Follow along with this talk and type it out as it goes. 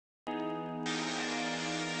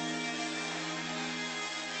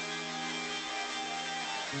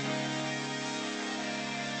Hey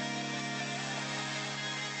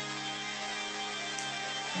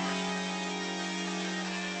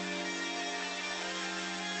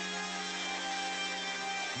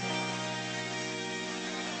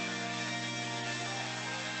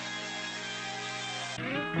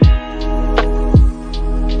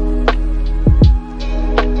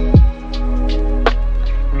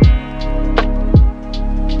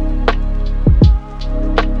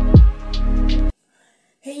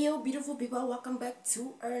yo, beautiful people, welcome back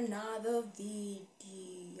to another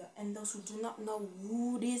video. And those who do not know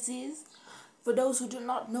who this is, for those who do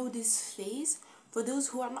not know this face, for those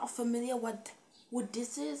who are not familiar what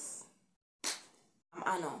this is, I'm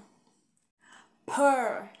Anna.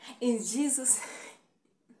 Per in Jesus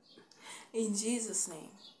in Jesus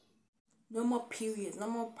name. No more periods, no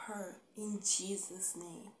more per in Jesus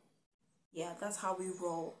name. Yeah, that's how we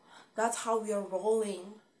roll. That's how we are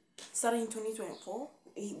rolling. Starting 2024.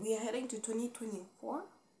 We are heading to 2024.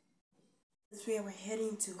 That's where we're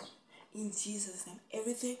heading to. In Jesus' name.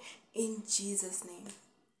 Everything in Jesus' name.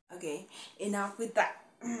 Okay. Enough with that.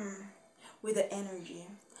 With the energy.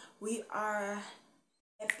 We are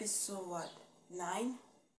episode what? 9?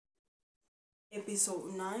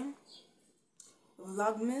 Episode 9.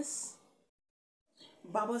 Vlogmas.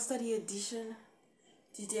 Bible study edition.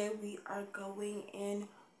 Today we are going in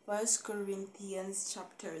 1 Corinthians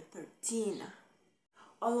chapter 13.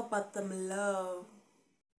 All about them love.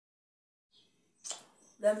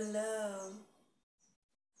 Them love.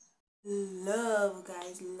 Love,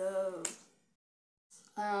 guys, love.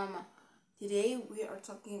 Today we are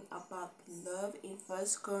talking about love in 1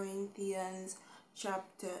 Corinthians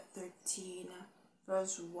chapter 13,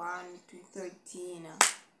 verse 1 to 13.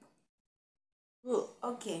 Ooh,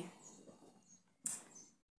 okay.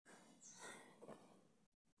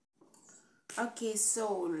 Okay,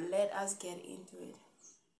 so let us get into it.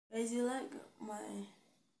 Guys, you like my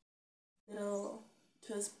little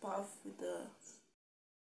twist puff with the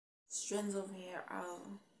strands of hair?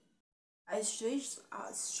 I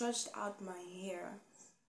stretched out my hair,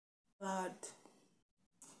 but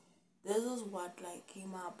this is what like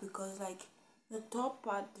came out because like the top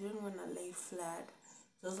part didn't want to lay flat.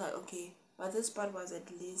 So I was like, okay, but this part was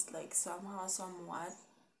at least like somehow somewhat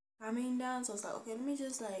coming down. So I was like, okay, let me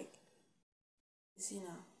just like, you see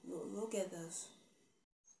now, look at this.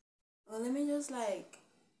 Well, let me just like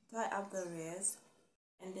tie up the rest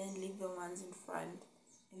and then leave the ones in front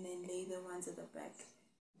and then lay the ones at the back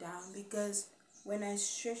down, because when I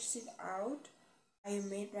stretched it out I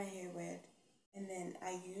made my hair wet and then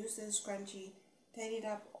I used the scrunchie, tied it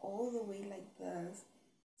up all the way like this.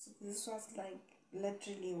 So this was like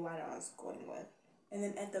literally what I was going with. And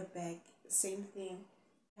then at the back, same thing,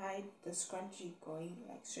 tied the scrunchie going,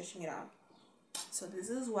 like stretching it out. So this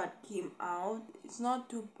is what came out. It's not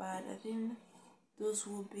too bad. I think this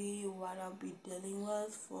will be what I'll be dealing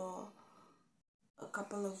with for a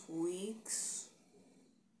couple of weeks,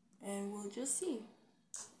 and we'll just see.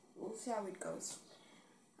 We'll see how it goes.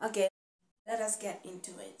 Okay, let us get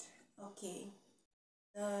into it. Okay,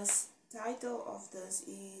 the title of this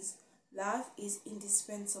is Love is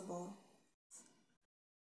Indispensable.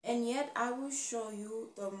 And yet I will show you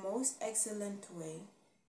the most excellent way.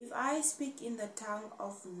 If I speak in the tongue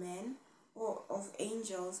of men or of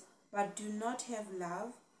angels, but do not have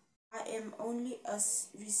love, I am only a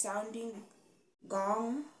resounding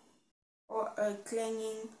gong or a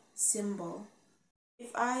clanging cymbal.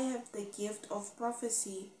 If I have the gift of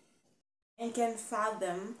prophecy and can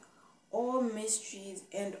fathom all mysteries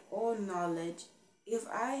and all knowledge, if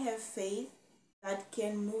I have faith that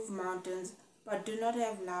can move mountains but do not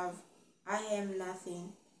have love, I am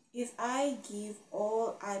nothing. If I give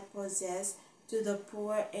all I possess to the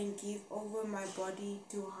poor and give over my body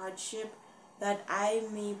to hardship that I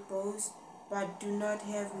may boast but do not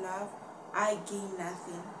have love, I gain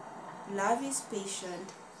nothing. Love is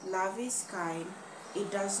patient, love is kind,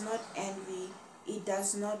 it does not envy, it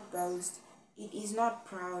does not boast, it is not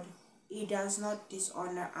proud, it does not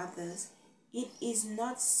dishonor others, it is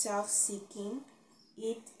not self-seeking,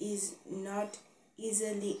 it is not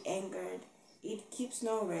easily angered, it keeps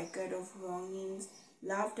no record of wrongings.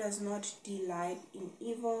 Love does not delight in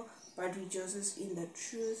evil, but rejoices in the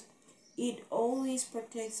truth. It always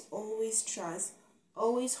protects, always trusts,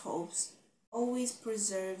 always hopes, always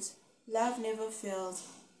preserves. Love never fails,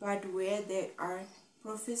 but where there are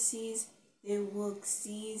prophecies, they will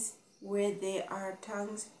cease. Where there are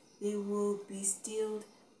tongues, they will be stilled.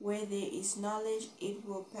 Where there is knowledge, it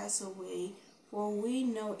will pass away. For we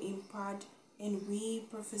know in part, and we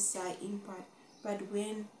prophesy in part. But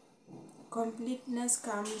when completeness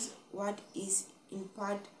comes, what is in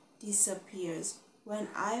part disappears. When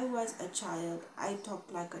I was a child, I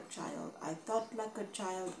talked like a child, I thought like a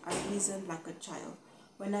child, I reasoned like a child.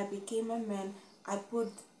 When I became a man, I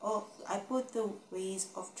put the ways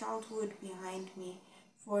of childhood behind me.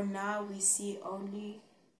 For now we see only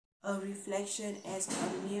a reflection as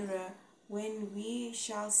a mirror. When we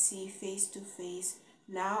shall see face to face,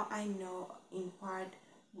 now I know in part,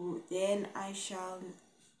 then I shall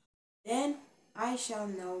then I shall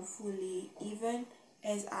know fully, even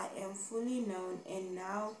as I am fully known. And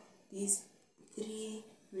now these three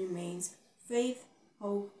remains: faith,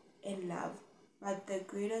 hope, and love. But the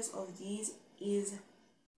greatest of these is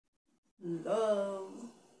love.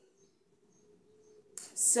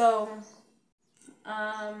 So,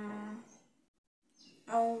 um,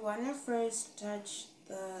 I want to first touch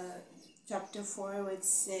the chapter 4, which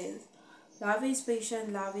says, love is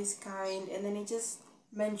patient, love is kind, and then it just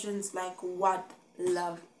mentions like what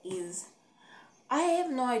love is. I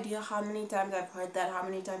have no idea how many times I've heard that, how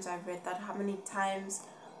many times I've read that, how many times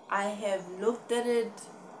I have looked at it,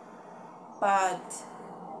 but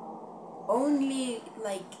only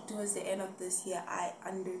like towards the end of this year I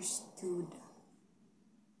understood.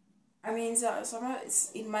 I mean,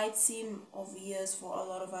 sometimes it might seem obvious for a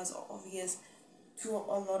lot of us, or obvious to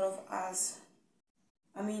a lot of us.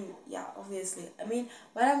 I mean, yeah, obviously. I mean,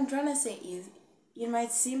 what I'm trying to say is, it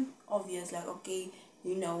might seem obvious, like, okay,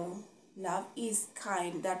 you know, love is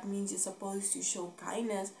kind. That means you're supposed to show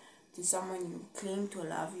kindness to someone you claim to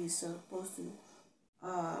love. You're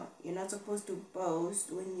not supposed to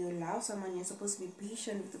boast when you love someone. You're supposed to be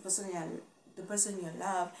patient with the person you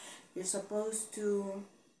love. You're supposed to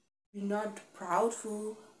be not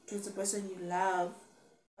proudful towards the person you love.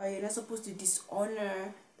 You're not supposed to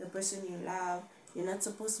dishonor the person you love. You're not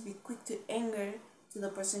supposed to be quick to anger to the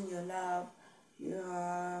person you love.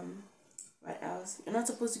 What else? You're not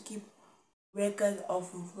supposed to keep record of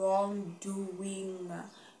wrongdoing.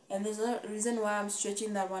 And there's a reason why I'm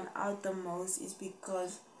stretching that one out the most is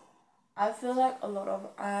because I feel like a lot of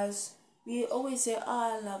us, we always say,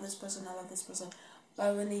 oh, I love this person, I love this person.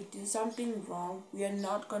 But when they do something wrong, we are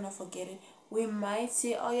not gonna forget it. We might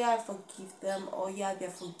say, oh yeah, I forgive them, or yeah, they're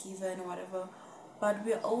forgiven, or whatever. But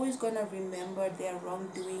we're always gonna remember their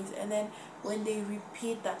wrongdoings. And then when they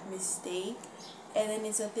repeat that mistake, and then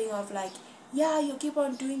it's a thing of like, yeah, you keep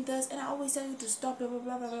on doing this, and I always tell you to stop, blah blah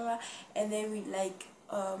blah blah blah. And then we like,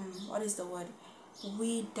 what is the word?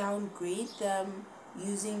 We downgrade them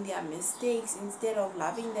using their mistakes instead of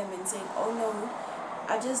loving them and saying, oh no,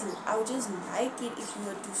 I would just like it if you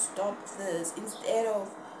were to stop this, instead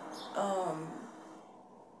of um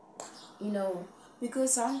you know,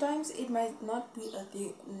 because sometimes it might not be a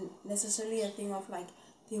thing, necessarily a thing of like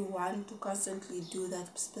they want to constantly do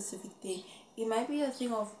that specific thing. It might be a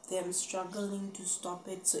thing of them struggling to stop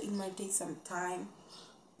it, so it might take some time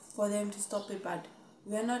for them to stop it. But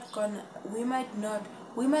we're not gonna we might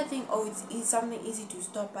think, oh, it's something easy to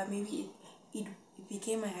stop, but maybe it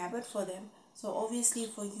became a habit for them. So obviously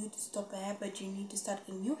for you to stop a habit, you need to start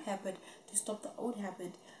a new habit to stop the old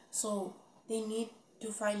habit. So they need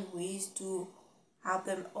to find ways to help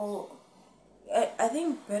them. Or I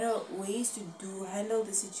think better ways to do handle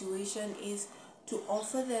the situation is to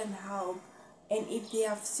offer them help. And if they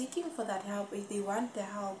are seeking for that help, if they want the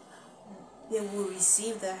help, they will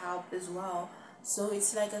receive the help as well. So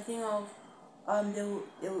it's like a thing of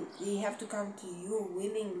they have to come to you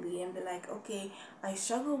willingly and be like, okay, I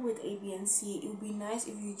struggle with A, B, and C. It would be nice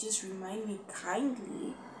if you just remind me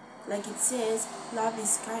kindly, like it says, love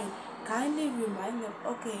is kind. Kindly remind them,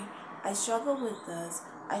 okay, I struggle with this,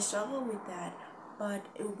 I struggle with that, but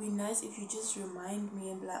it would be nice if you just remind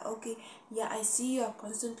me and be like, okay, yeah, I see you are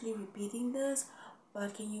constantly repeating this,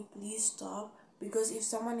 but can you please stop? Because if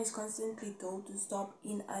someone is constantly told to stop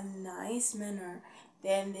in a nice manner,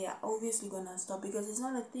 then they are obviously gonna stop, because it's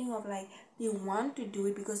not a thing of like they want to do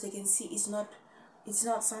it because they can see it's not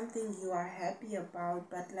something you are happy about,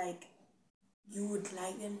 but like you would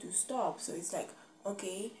like them to stop. So it's like,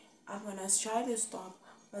 okay, I'm gonna try to stop,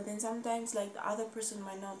 but then sometimes like the other person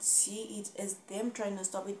might not see it as them trying to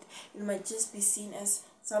stop it. It might just be seen as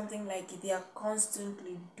something like they are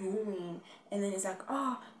constantly doing, and then it's like,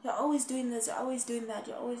 oh, you're always doing this, you're always doing that,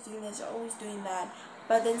 you're always doing this, you're always doing that.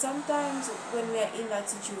 But then sometimes when we're in that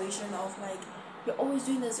situation of like, you're always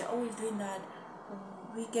doing this, you're always doing that,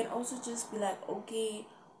 we can also just be like, okay,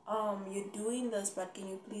 you're doing this, but can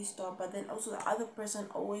you please stop? But then also the other person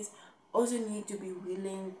also need to be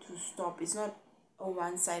willing to stop. It's not a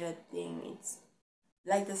one-sided thing. It's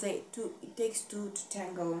like they say, it takes two to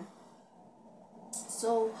tango.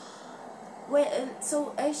 So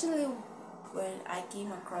so actually when I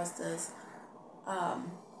came across this,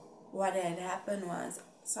 what had happened was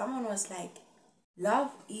someone was like,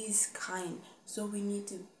 Love is kind, so we need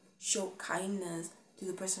to show kindness to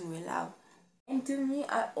the person we love. And to me,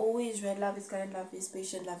 I always read love is kind, love is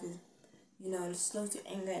patient, love is, slow to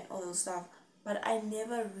anger and all those stuff. But I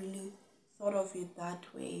never really thought of it that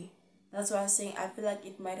way. That's why I was saying I feel like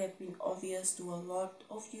it might have been obvious to a lot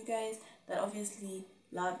of you guys that obviously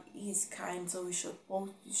love is kind, so we should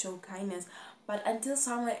both show kindness. But until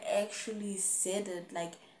someone actually said it,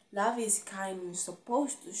 like love is kind, we're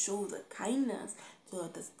supposed to show the kindness to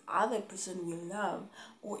the other person we love,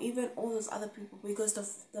 or even all those other people, because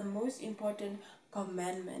the most important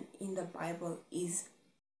commandment in the Bible is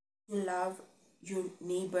to love your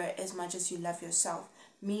neighbor as much as you love yourself,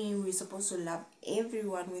 meaning we're supposed to love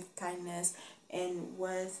everyone with kindness and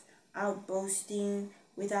without boasting,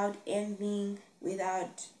 without envying,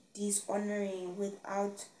 without dishonoring,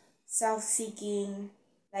 without self-seeking.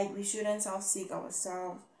 Like we shouldn't self-seek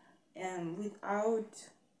ourselves, and without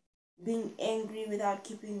being angry, without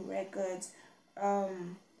keeping records,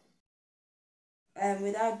 um and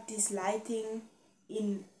without dislighting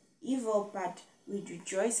in evil, but we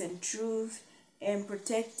rejoice in truth, and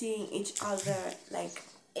protecting each other, like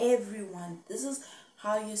everyone. This is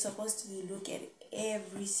how you're supposed to look at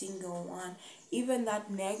every single one, even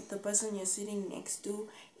the person you're sitting next to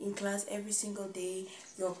in class every single day,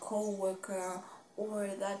 your co-worker, or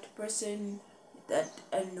that person that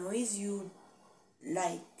annoys you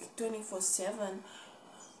like 24/7.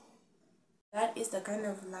 That is the kind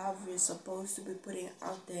of love we're supposed to be putting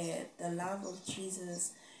out there, the love of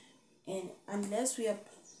Jesus. And unless we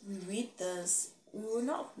read this, we will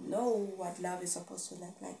not know what love is supposed to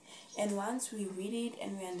look like. And once we read it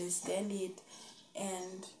and we understand it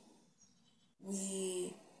and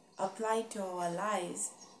we apply it to our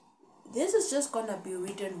lives, this is just gonna be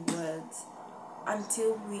written words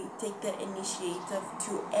until we take the initiative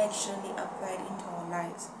to actually apply it into our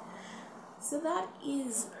lives. So that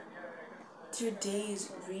is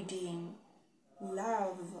today's reading.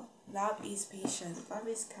 Love. Love is patient. Love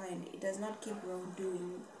is kind. It does not keep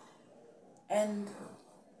wrongdoing. And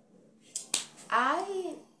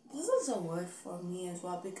this is a word for me as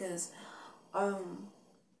well, because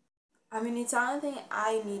it's something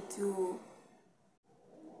I need to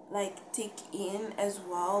like take in as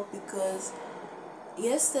well, because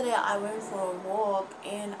yesterday I went for a walk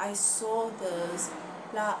and I saw this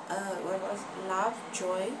what was love,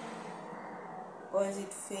 joy, or is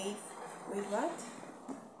it faith? Wait, what?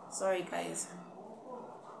 Sorry guys.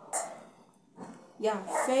 Yeah,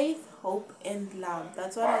 faith, hope, and love.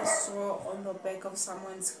 That's what I saw on the back of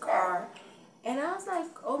someone's car. And I was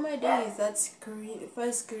like, oh my days, that's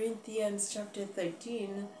First Corinthians chapter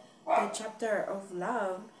 13, the chapter of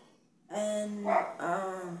love. And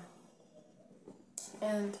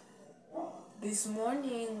this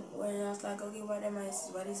morning when I was like, okay, what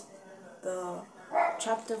is the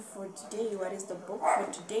chapter for today? What is the book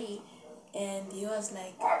for today? And he was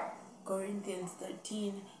like, Corinthians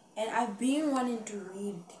 13. And I've been wanting to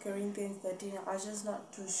read Corinthians 13. I was just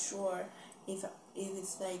not too sure if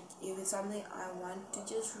it's something I want to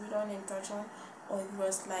just read on and touch on, or if it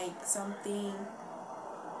was like something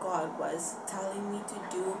God was telling me to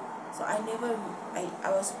do. So I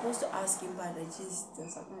was supposed to ask him, but I just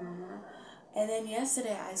was like, And then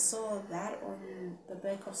yesterday I saw that on the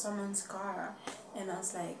back of someone's car, and I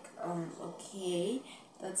was like, okay,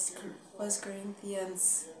 that's First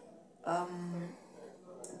Corinthians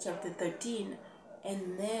chapter 13.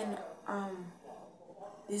 And then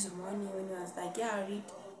this morning when I was like, yeah, I read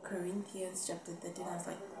Corinthians chapter 13, I was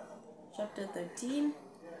like, chapter 13.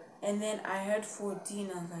 And then I heard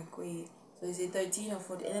 14. I was like, wait, so is it 13 or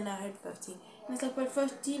 14? And then I heard 15. And it's like, but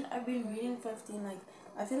 15, I've been reading 15. Like,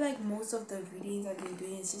 I feel like most of the readings I've been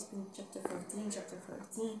doing is just been chapter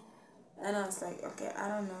 15. And I was like, okay, I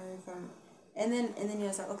don't know if I'm. And then he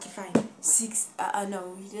was like, okay, fine.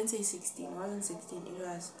 No, he didn't say 16. It wasn't 16. It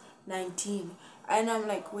was 19. And I'm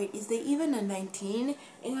like, wait, is there even a 19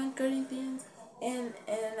 in 1 Corinthians? And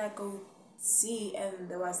then I go see, and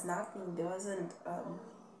there was nothing. There wasn't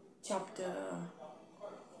chapter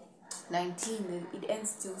 19. It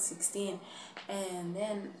ends till 16. And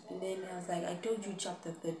then I was like, I told you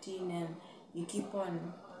chapter 13, and you keep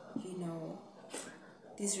on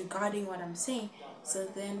disregarding what I'm saying. So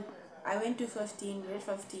then I went to 15, read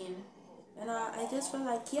 15, and I just felt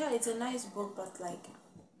like, yeah, it's a nice book, but like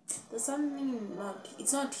there's something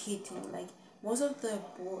it's not hitting. Like most of the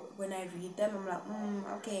book, when I read them, I'm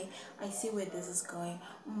like, okay, I see where this is going.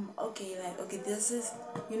 Okay, like, okay, this is,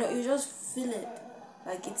 you just feel it,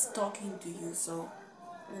 like it's talking to you. So,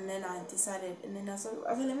 and then I decided, and then I said,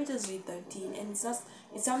 okay, let me just read 13. And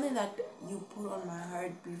it's something that you put on my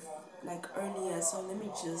heart like earlier, so let me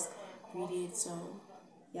just read it. So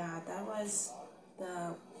yeah, that was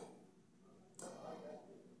the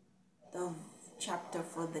chapter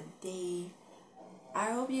for the day.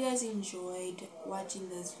 I hope you guys enjoyed watching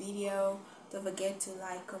this video. Don't forget to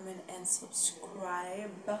like, comment, and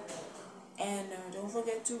subscribe. And don't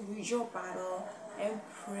forget to read your Bible and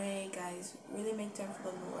pray, guys. Really make time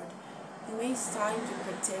for the Lord. He makes time to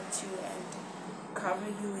protect you and cover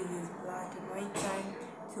you with His blood. He makes time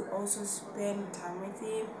to also spend time with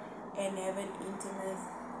Him and have an intimate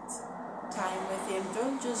time with Him.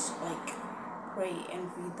 Don't just like pray and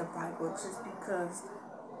read the Bible just because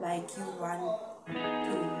like you want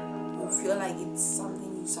you feel like it's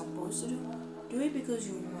something you're supposed to do. Do it because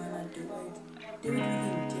you wanna do it. Do it with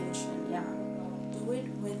intention. Yeah, do it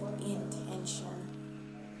with intention.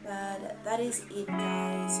 But that is it,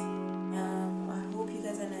 guys. I hope you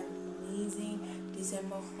guys have an amazing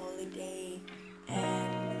December holiday,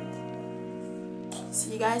 and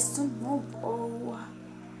see you guys tomorrow.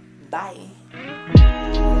 Bye.